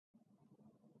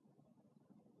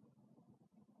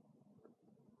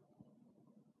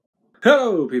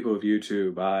Hello, people of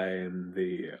YouTube. I am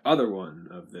the other one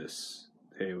of this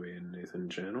Hailey and Nathan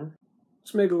channel.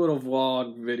 Let's make a little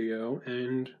vlog video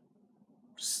and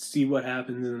see what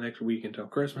happens in the next week until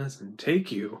Christmas and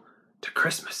take you to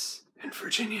Christmas in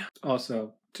Virginia.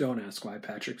 Also, don't ask why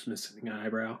Patrick's missing an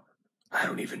eyebrow. I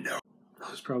don't even know. That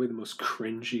was probably the most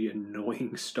cringy,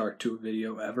 annoying start to a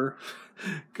video ever.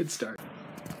 Good start.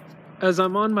 As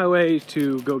I'm on my way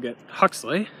to go get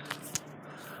Huxley,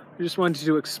 I just wanted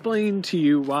to explain to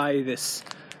you why this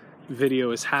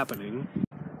video is happening.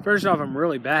 First off, I'm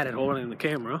really bad at holding the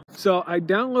camera. So I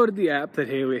downloaded the app that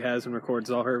Hailey has and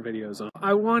records all her videos on.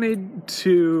 I wanted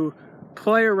to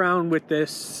play around with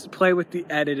this, play with the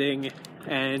editing,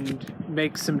 and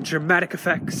make some dramatic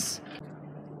effects.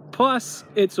 Plus,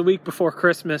 it's a week before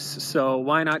Christmas, so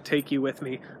why not take you with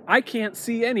me? I can't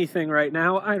see anything right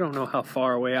now. I don't know how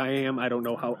far away I am. I don't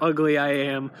know how ugly I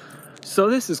am. So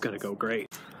this is gonna go great.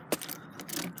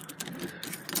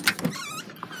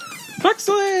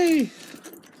 Huxley!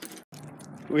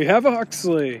 We have a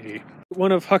Huxley.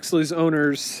 One of Huxley's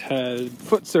owners had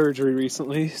foot surgery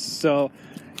recently, so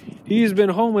he's been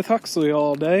home with Huxley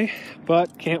all day,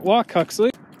 but can't walk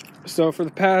Huxley. So for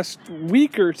the past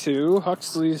week or two,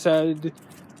 Huxley's had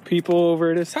people over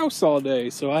at his house all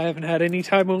day, so I haven't had any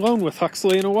time alone with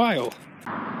Huxley in a while.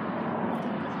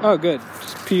 Oh good,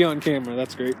 just pee on camera,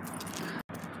 that's great.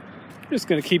 I'm just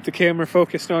gonna keep the camera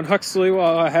focused on Huxley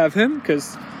while I have him,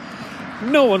 because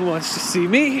no one wants to see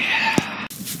me.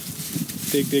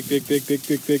 Dig, dig, dig, dig, dig,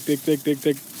 dig, dig, dig, dig, dig,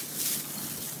 dig.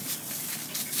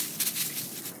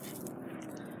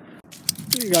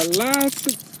 You got lots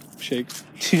of... Shake.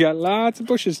 You got lots of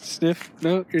bushes to sniff.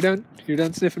 No, you're done. You're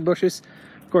done sniffing bushes.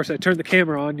 Of course, I turned the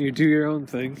camera on. You do your own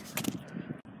thing.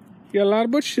 You got a lot of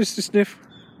bushes to sniff.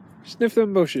 Sniff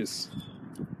them bushes.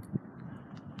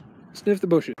 Sniff the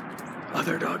bushes.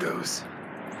 Other doggos.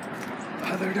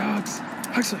 Other dogs.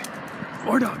 Huxley.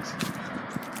 More dogs.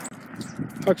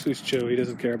 Huxley's chill. He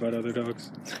doesn't care about other dogs.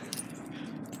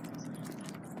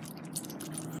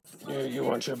 Yeah, you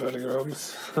want your belly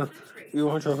rubs. You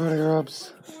want your belly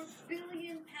rubs.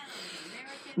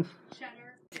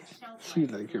 You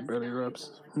like your belly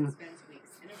rubs. Come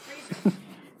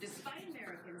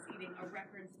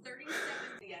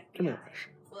here.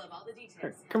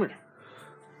 Hey, come here.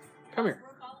 Come here.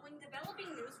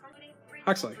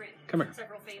 Huxley, come here.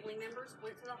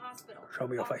 Show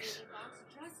me your face.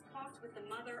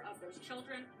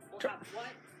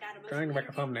 Trying to make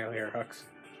a thumbnail here, Hux.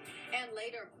 And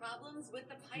later, problems with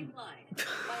the pipeline.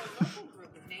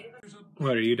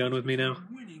 What, are you done with me now?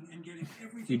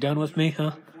 You done with me,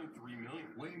 huh?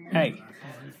 Hey.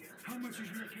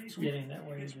 Getting that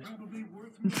way, isn't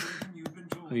it?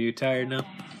 Are you tired now?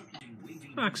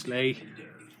 Huxley.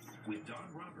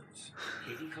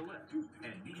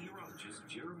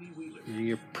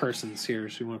 Your person's here,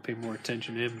 so you want to pay more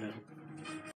attention to him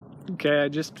now. Okay, I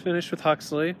just finished with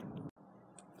Huxley.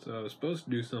 So I was supposed to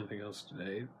do something else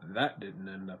today. That didn't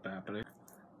end up happening.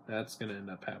 That's going to end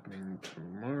up happening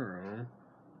tomorrow.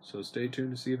 So stay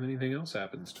tuned to see if anything else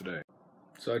happens today.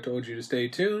 So I told you to stay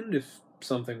tuned if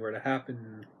something were to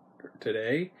happen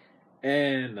today,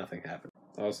 and nothing happened.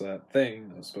 Also, that thing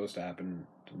that was supposed to happen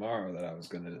tomorrow that I was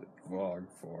going to vlog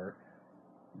for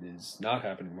is not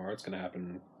happening tomorrow. It's going to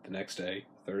happen the next day,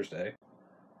 Thursday.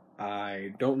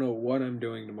 I don't know what I'm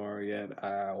doing tomorrow yet.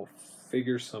 I'll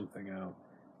figure something out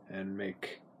and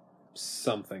make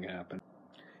something happen.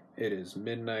 It is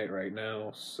midnight right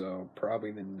now, so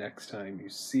probably the next time you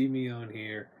see me on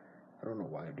here, I don't know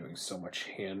why I'm doing so much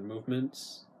hand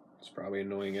movements. It's probably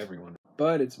annoying everyone.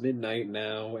 But it's midnight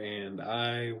now, and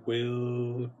I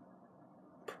will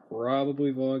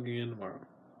probably vlog again tomorrow.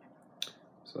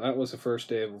 So that was the first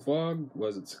day of the vlog.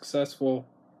 Was it successful?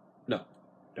 No.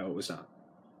 No, it was not.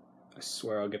 I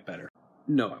swear I'll get better.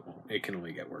 No, I won't. It can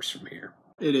only get worse from here.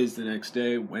 It is the next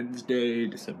day, Wednesday,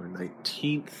 December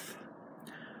 19th.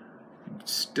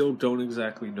 Still don't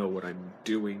exactly know what I'm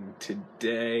doing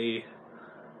today,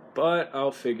 but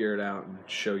I'll figure it out and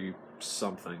show you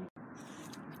something.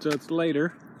 So it's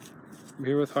later. I'm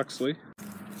here with Huxley.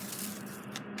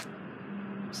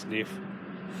 Sniff.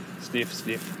 Sniff,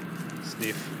 sniff,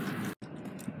 sniff.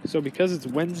 So because it's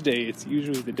Wednesday, it's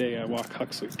usually the day I walk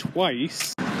Huxley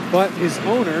twice, but his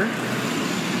owner...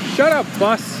 Shut up,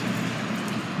 bus!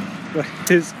 But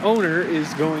his owner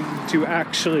is going to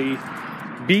actually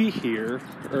be here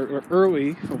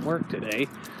early from work today,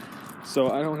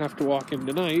 so I don't have to walk him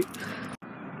tonight.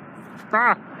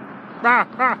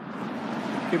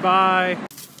 Goodbye.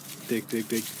 Dig, dig,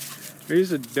 dig.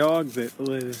 There's a dog that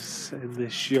lives in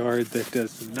this yard that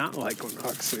does not like when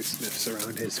Huxley sniffs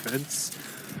around his fence.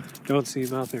 Don't see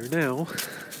him out there now.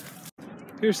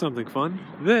 Here's something fun.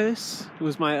 This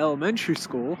was my elementary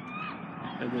school,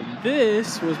 and then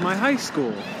this was my high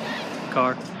school.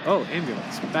 Car. Oh,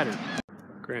 ambulance. Better.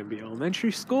 Granby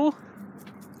Elementary School,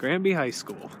 Granby High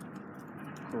School.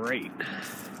 Great.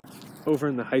 Over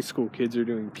in the high school, kids are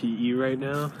doing PE right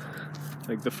now.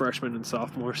 Like the freshmen and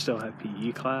sophomores still have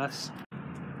PE class.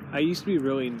 I used to be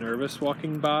really nervous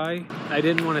walking by. I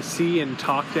didn't want to see and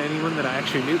talk to anyone that I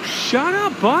actually knew. Shut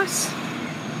up, bus!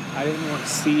 I didn't want to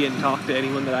see and talk to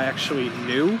anyone that I actually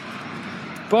knew.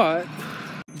 But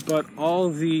all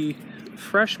the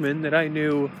freshmen that I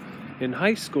knew in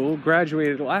high school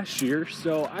graduated last year,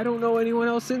 so I don't know anyone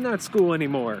else in that school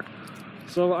anymore.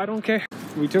 So I don't care.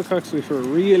 We took Huxley for a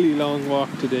really long walk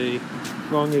today,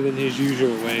 longer than his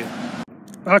usual way.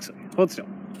 Huxley, hold still.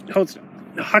 Hold still.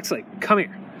 No, Huxley, come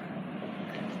here.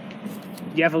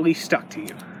 You have a leash stuck to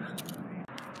you.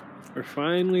 We're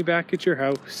finally back at your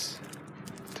house.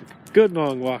 Took a good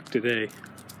long walk today.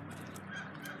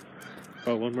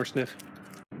 Oh, one more sniff.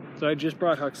 So I just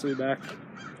brought Huxley back.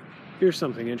 Here's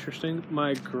something interesting.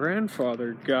 My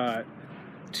grandfather got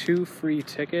 2 free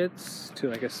tickets to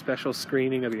like a special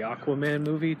screening of the Aquaman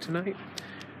movie tonight.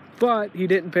 But he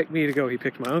didn't pick me to go, he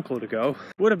picked my uncle to go.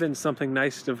 Would have been something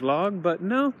nice to vlog, but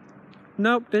nope,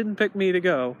 didn't pick me to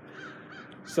go.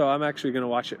 So I'm actually gonna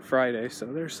watch it Friday, so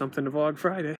there's something to vlog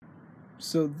Friday.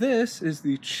 So this is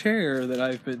the chair that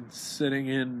I've been sitting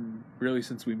in really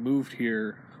since we moved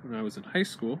here when I was in high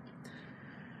school.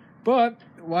 But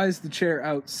why is the chair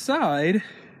outside?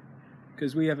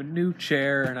 Because we have a new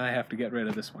chair and I have to get rid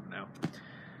of this one now.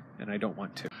 And I don't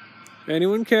want to.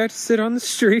 Anyone care to sit on the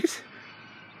street?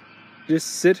 Just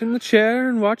sit in the chair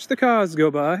and watch the cars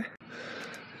go by.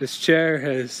 This chair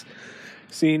has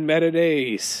seen better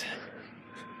days.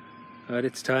 But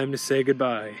it's time to say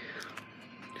goodbye.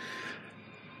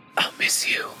 I'll miss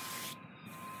you.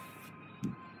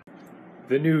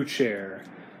 The new chair.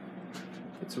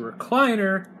 It's a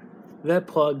recliner that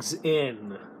plugs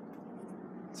in.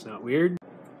 It's not weird.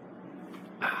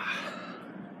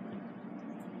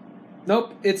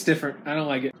 Nope, it's different. I don't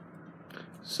like it.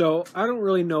 So, I don't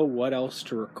really know what else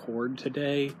to record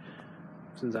today,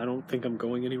 since I don't think I'm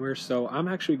going anywhere. So, I'm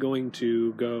actually going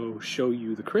to go show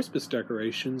you the Christmas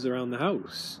decorations around the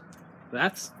house.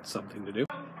 That's something to do.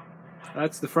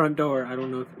 That's the front door. I don't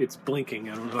know if it's blinking.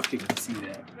 I don't know if you can see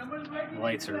that. The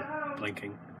lights are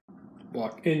blinking.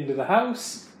 Walk into the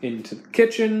house, into the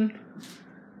kitchen.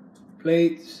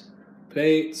 Plates,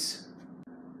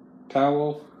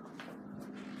 towel,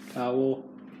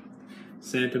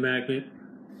 Santa magnet,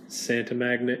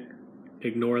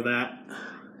 ignore that,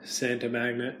 Santa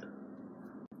magnet,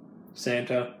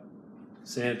 Santa,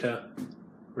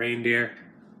 reindeer,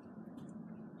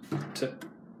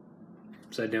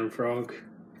 upside down frog,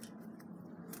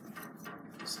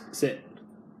 sit,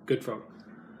 good frog,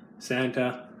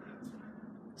 Santa,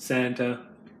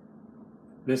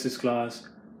 Mrs. Claus.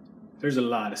 There's a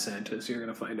lot of Santas, you're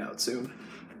gonna find out soon.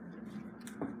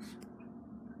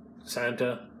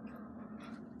 Santa.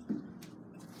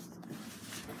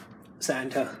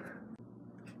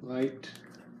 Light.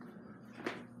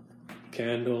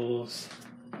 Candles.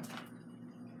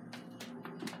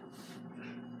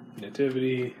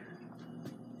 Nativity.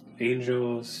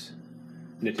 Angels.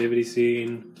 Nativity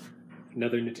scene.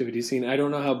 Another nativity scene. I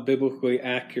don't know how biblically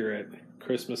accurate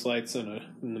Christmas lights in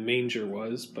the manger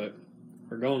was, but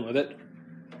we're going with it.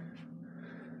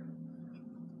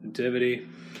 Nativity.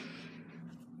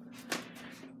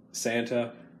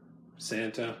 Santa.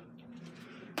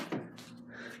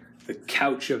 The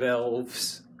couch of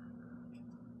elves.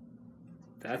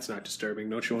 That's not disturbing.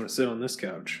 Don't you want to sit on this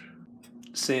couch?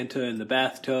 Santa in the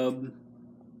bathtub.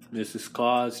 Mrs.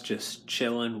 Claus just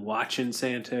chilling, watching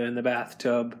Santa in the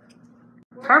bathtub.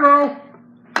 Hello!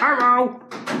 Where are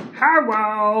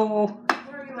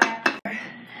you at?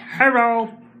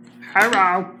 Hello!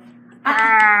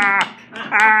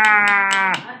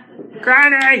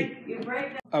 Granny!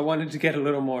 I wanted to get a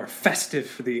little more festive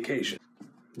for the occasion.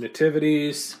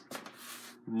 Nativities.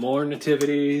 More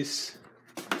nativities.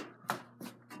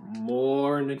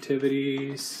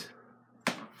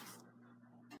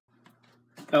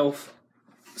 Elf.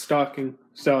 Stocking.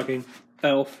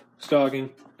 Elf. Stocking.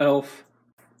 Elf.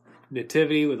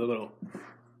 Nativity with a little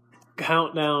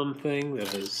countdown thing that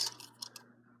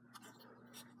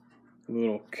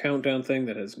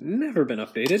has never been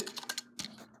updated.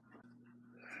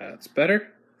 That's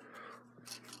better.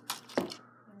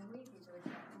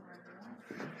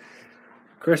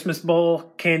 Christmas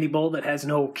bowl, candy bowl that has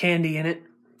no candy in it.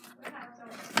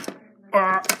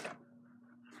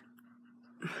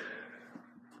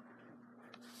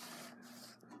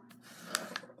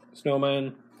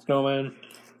 Snowman.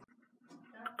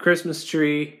 Christmas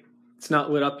tree. It's not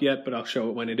lit up yet, but I'll show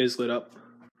it when it is lit up.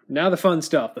 Now the fun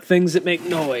stuff, the things that make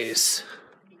noise.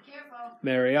 Be careful.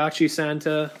 Mariachi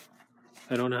Santa.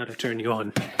 I don't know how to turn you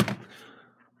on.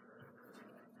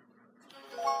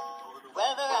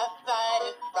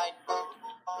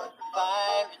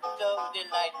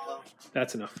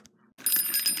 That's enough.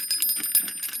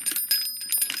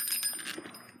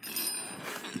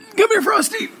 Come here,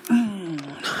 Frosty!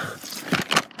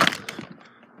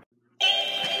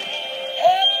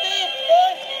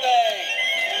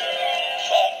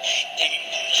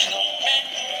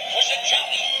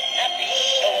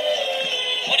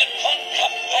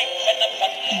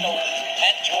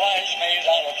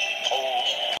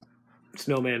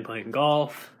 Snowman playing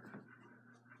golf.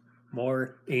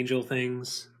 More angel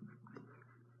things.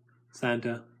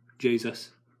 Santa.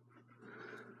 Jesus.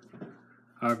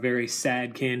 Our very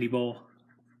sad candy bowl.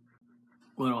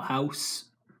 Little house.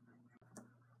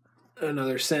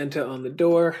 Another Santa on the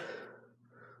door.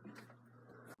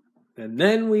 And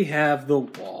then we have the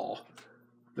wall.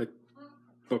 The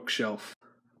bookshelf.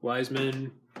 Wise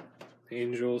men,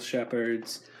 angels,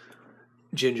 shepherds,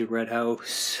 gingerbread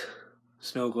house,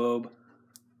 snow globe.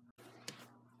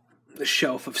 The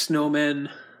shelf of snowmen,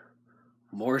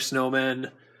 more snowmen,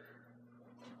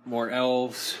 more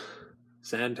elves,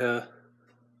 Santa,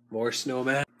 more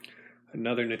snowmen,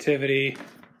 another nativity,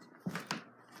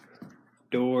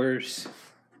 doors,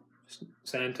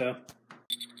 Santa.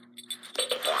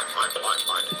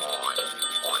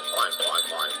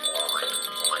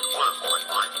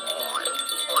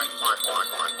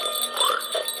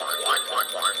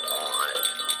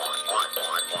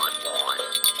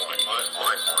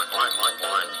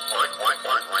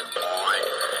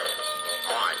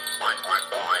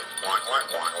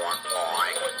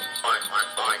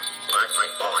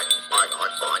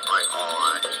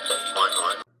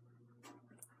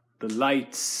 The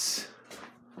lights.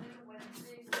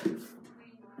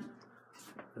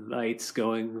 The lights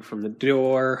going from the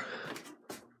door.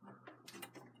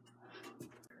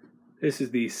 This is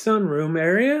the sunroom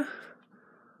area.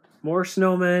 More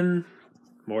snowmen,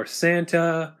 more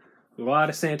Santa, a lot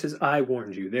of Santas. I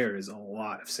warned you, there is a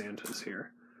lot of Santas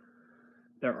here.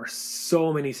 There are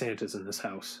so many Santas in this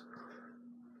house.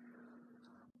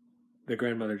 The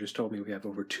grandmother just told me we have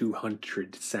over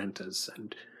 200 Santas,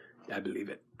 and I believe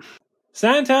it.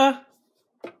 Santa!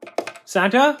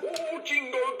 Santa? Oh,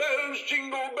 jingle bells,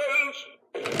 jingle bells.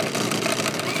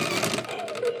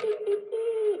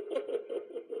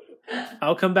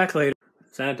 I'll come back later.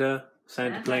 Santa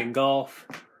playing golf.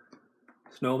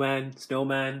 Snowman,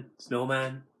 snowman,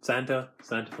 snowman. Santa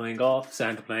playing golf.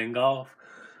 Santa playing golf.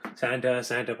 Santa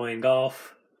playing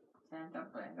golf. Santa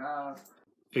playing golf.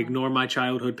 Ignore my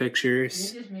childhood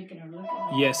pictures. You're just making him look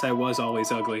at me. Yes, I was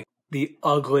always ugly. The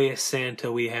ugliest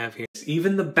Santa we have here.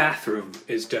 Even the bathroom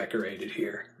is decorated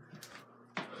here.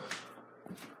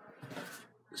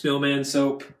 Snowman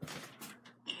soap.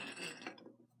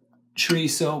 Tree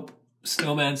soap.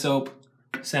 Snowman soap.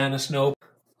 Santa soap.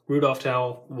 Rudolph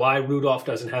towel. Why Rudolph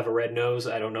doesn't have a red nose,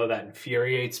 I don't know. That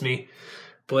infuriates me.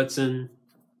 Blitzen.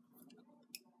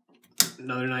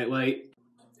 Another nightlight.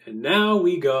 And now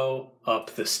we go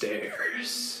up the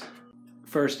stairs.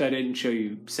 First, I didn't show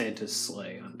you Santa's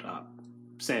sleigh on top.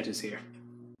 Santa's here.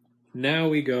 Now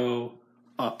we go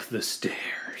up the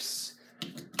stairs,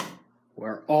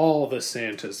 where all the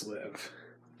Santas live.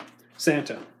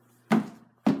 Santa.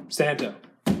 Santa.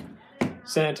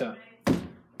 Santa.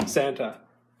 Santa.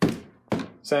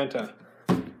 Santa.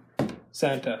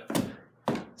 Santa.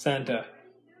 Santa.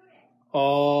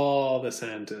 All the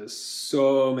Santas.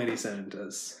 So many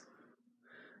Santas.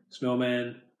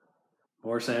 Snowman.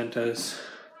 More Santas.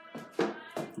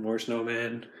 More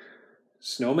snowman.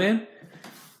 Snowman?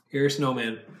 Here's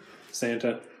snowman.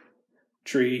 Santa.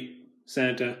 Tree.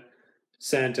 Santa.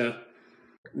 Santa.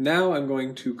 Now I'm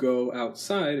going to go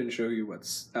outside and show you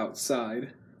what's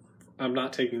outside. I'm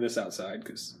not taking this outside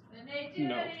because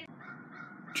no.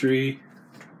 Tree.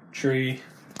 Tree.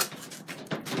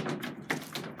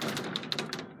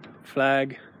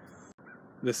 Flag.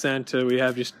 The Santa we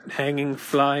have just hanging,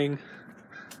 flying.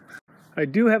 I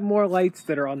do have more lights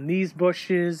that are on these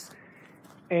bushes,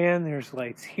 and there's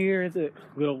lights here, the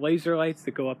little laser lights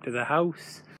that go up to the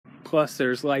house. Plus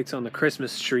there's lights on the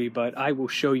Christmas tree, but I will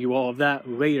show you all of that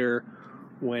later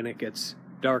when it gets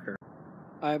darker.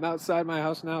 I'm outside my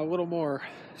house now, a little more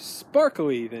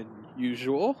sparkly than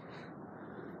usual.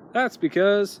 That's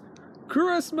because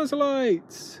Christmas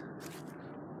lights!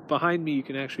 Behind me you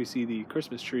can actually see the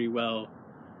Christmas tree well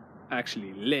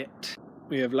actually lit.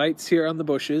 We have lights here on the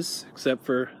bushes, except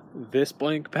for this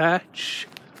blank patch,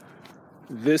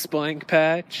 this blank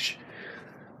patch,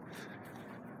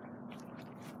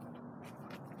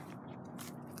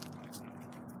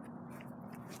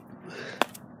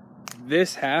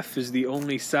 This half is the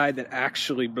only side that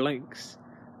actually blinks.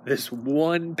 This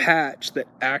one patch that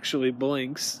actually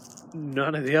blinks,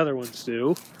 none of the other ones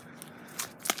do.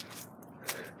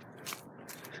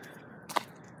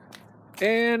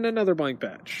 And another blank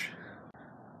patch.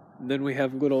 And then we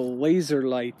have little laser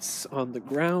lights on the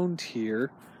ground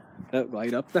here that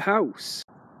light up the house.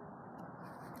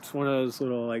 It's one of those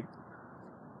little, like,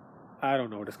 I don't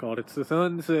know what it's called. It's the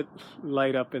ones that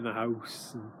light up in the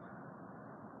house. And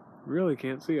really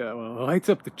can't see that well. It lights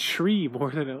up the tree more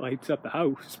than it lights up the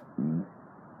house.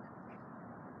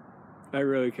 I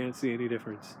really can't see any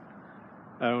difference.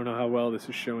 I don't know how well this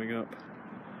is showing up.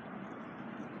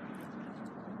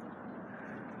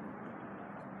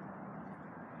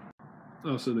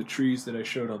 Oh, so the trees that I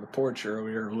showed on the porch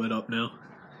earlier are lit up now.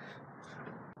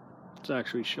 It's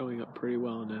actually showing up pretty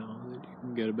well now. You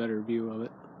can get a better view of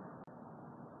it.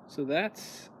 So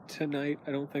that's tonight.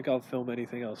 I don't think I'll film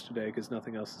anything else today because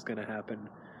nothing else is going to happen.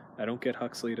 I don't get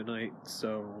Huxley tonight,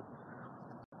 so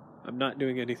I'm not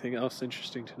doing anything else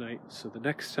interesting tonight. So the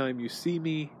next time you see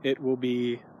me, it will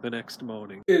be the next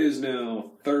morning. It is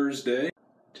now Thursday.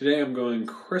 Today I'm going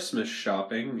Christmas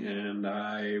shopping, and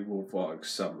I will vlog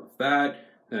some of that.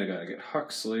 Then I gotta get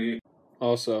Huxley.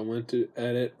 Also, I went to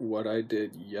edit what I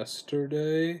did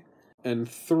yesterday, and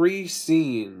 3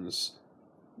 scenes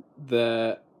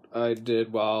that I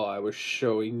did while I was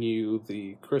showing you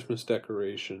the Christmas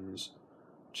decorations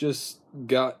just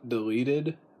got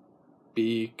deleted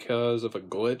because of a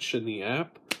glitch in the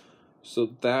app.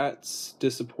 So that's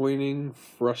disappointing,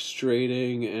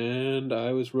 frustrating, and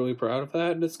I was really proud of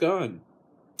that, and it's gone.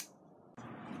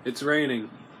 It's raining.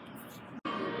 I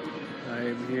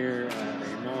am here at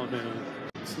a mall now.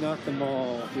 It's not the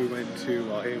mall we went to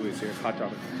while Hailey's here, Hot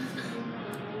Topic.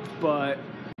 But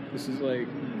this is like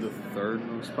the 3rd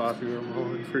most popular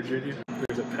mall in Virginia.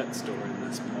 There's a pet store in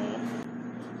this mall.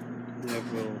 They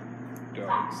have little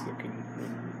dogs that can...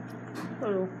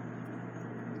 Hello.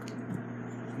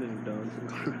 And dogs that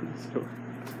go around the store.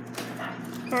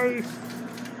 Hi!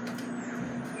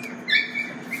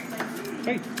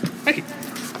 Hey! Hey!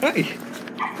 Hey!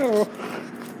 Oh!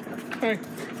 Hi!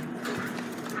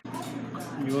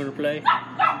 You wanna play?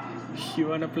 You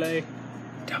wanna play?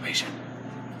 Dalmatian!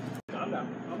 Calm down.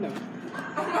 Calm down.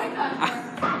 Oh my god.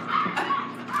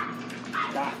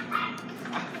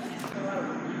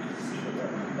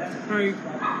 Hi.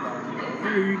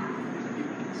 Hey.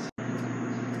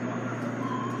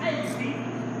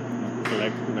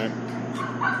 Neck.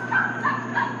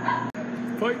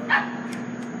 Fight.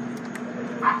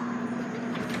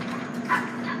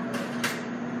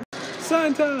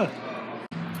 Santa!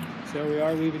 So we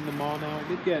are leaving the mall now. I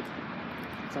did get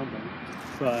something,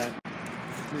 but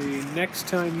the next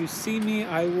time you see me,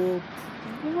 I will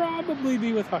probably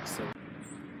be with Huxley.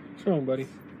 What's wrong, buddy?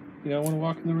 You don't want to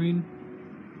walk in the rain?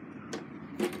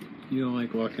 You don't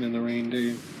like walking in the rain, do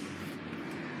you?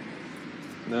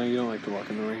 No, you don't like to walk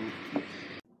in the rain.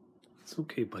 It's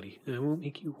okay, buddy. I won't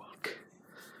make you walk.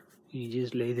 You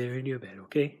just lay there in your bed,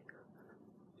 okay?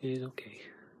 It is okay.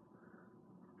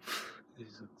 This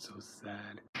is so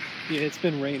sad. Yeah, it's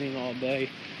been raining all day.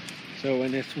 So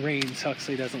when it rains,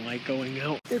 Huxley doesn't like going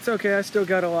out. It's okay, I still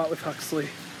got a lot with Huxley.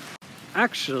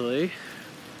 Actually,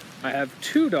 I have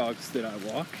 2 dogs that I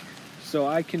walk. So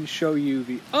I can show you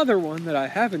the other one that I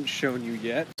haven't shown you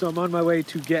yet. So I'm on my way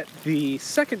to get the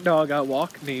second dog I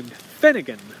walk named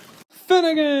Finnegan.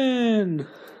 Finnegan!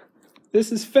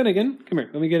 This is Finnegan. Come here,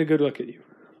 let me get a good look at you.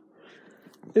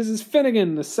 This is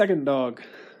Finnegan, the second dog.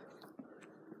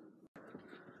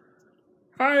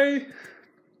 Hi!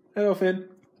 Hello, Finn.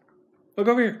 Look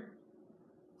over here.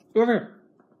 Look over here.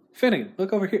 Finnegan,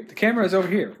 look over here. The camera is over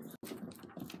here.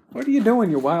 What are you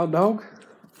doing, you wild dog?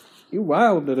 You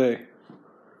wild today.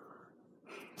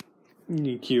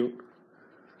 You cute.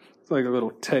 It's like a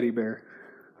little teddy bear.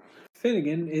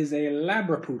 Finnegan is a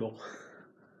Labrapoodle.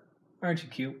 Aren't you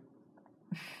cute?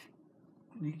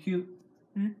 You cute?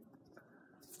 Hmm?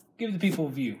 Give the people a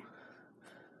view.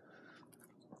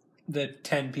 The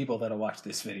 10 people that'll watch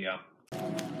this video.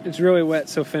 It's really wet,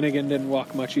 so Finnegan didn't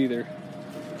walk much either.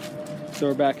 So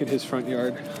we're back at his front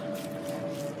yard.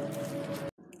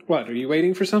 What, are you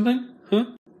waiting for something? Huh?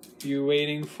 You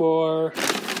waiting for...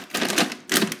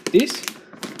 this?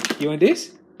 You want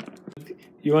this?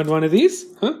 You want one of these?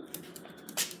 Huh?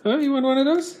 Huh? You want one of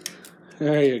those?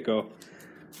 There you go.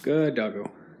 Good doggo.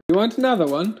 You want another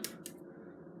one?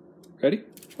 Ready?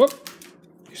 Whoop!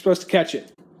 You're supposed to catch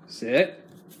it. Sit.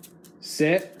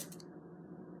 Sit.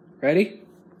 Ready?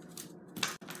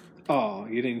 Oh,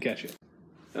 you didn't catch it.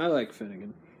 I like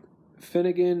Finnegan.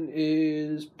 Finnegan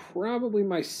is probably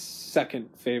my second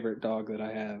favorite dog that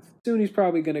I have. Soon he's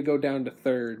probably going to go down to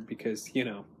third because, you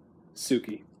know,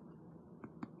 Suki.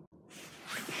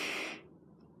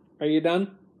 Are you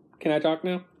done? Can I talk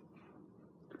now?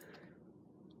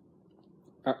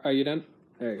 Are you done?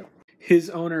 There you go. His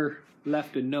owner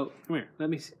left a note. Come here. Let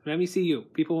me see you.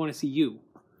 People want to see you.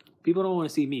 People don't want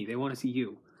to see me. They want to see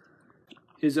you.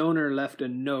 His owner left a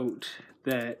note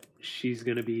that she's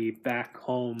going to be back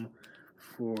home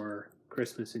for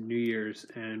Christmas and New Year's,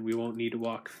 and we won't need to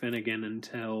walk Finnegan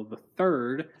until the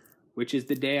 3rd, which is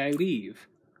the day I leave.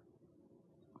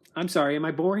 I'm sorry, am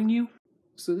I boring you?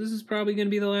 So this is probably going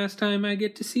to be the last time I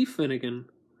get to see Finnegan.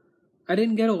 I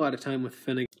didn't get a lot of time with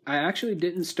Finnegan. I actually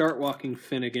didn't start walking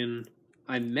Finnegan.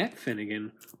 I met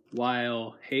Finnegan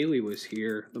while Hailey was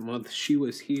here, the month she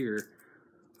was here.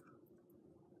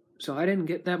 So I didn't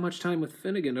get that much time with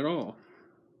Finnegan at all.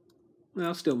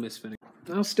 I'll still miss Finnegan.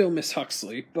 I'll still miss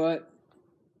Huxley, but...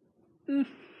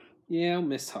 yeah, I'll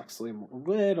miss Huxley a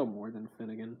little more than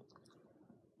Finnegan.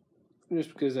 Just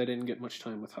because I didn't get much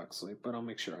time with Huxley, but I'll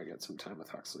make sure I get some time with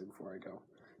Huxley before I go.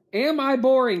 Am I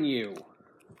boring you?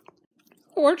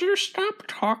 Would you stop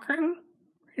talking?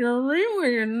 You're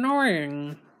really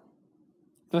annoying.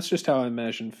 That's just how I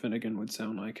imagined Finnegan would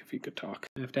sound like if he could talk.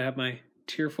 I have to have my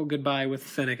tearful goodbye with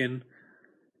Finnegan,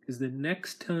 because the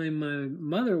next time my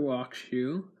mother walks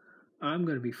you, I'm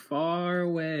going to be far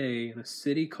away in a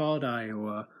city called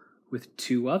Iowa with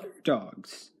 2 other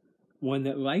dogs. One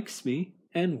that likes me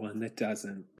and one that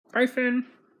doesn't. Bye, Finn.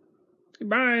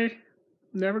 Goodbye.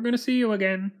 Never going to see you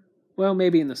again. Well,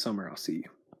 maybe in the summer I'll see you.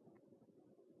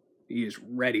 He is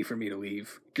ready for me to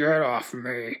leave. Get off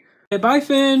me. Hey, bye,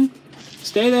 Finn.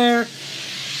 Stay there.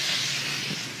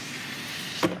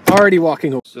 Already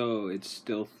walking home. So it's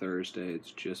still Thursday.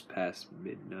 It's just past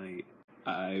midnight.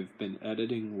 I've been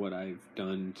editing what I've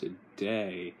done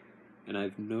today, and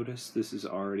I've noticed this is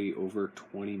already over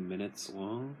 20 minutes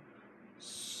long.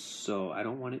 So I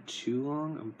don't want it too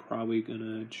long. I'm probably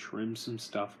gonna trim some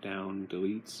stuff down,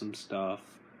 delete some stuff.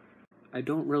 I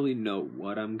don't really know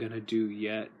what I'm gonna do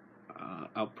yet.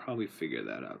 I'll probably figure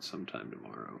that out sometime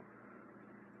tomorrow.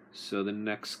 So the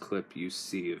next clip you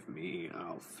see of me,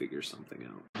 I'll figure something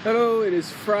out. Hello, it is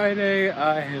Friday.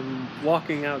 I am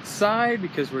walking outside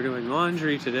because we're doing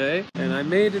laundry today. And I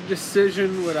made a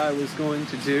decision what I was going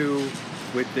to do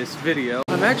with this video.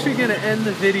 I'm actually going to end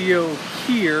the video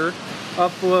here,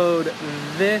 upload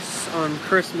this on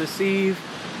Christmas Eve,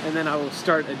 and then I will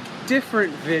start a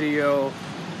different video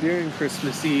during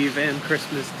Christmas Eve and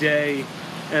Christmas Day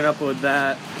and upload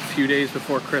that a few days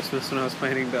before Christmas when I was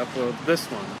planning to upload this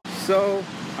one. So,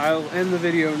 I'll end the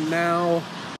video now.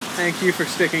 Thank you for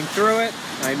sticking through it.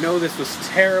 I know this was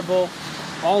terrible.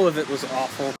 All of it was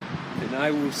awful. And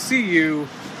I will see you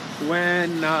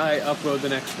when I upload the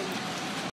next one.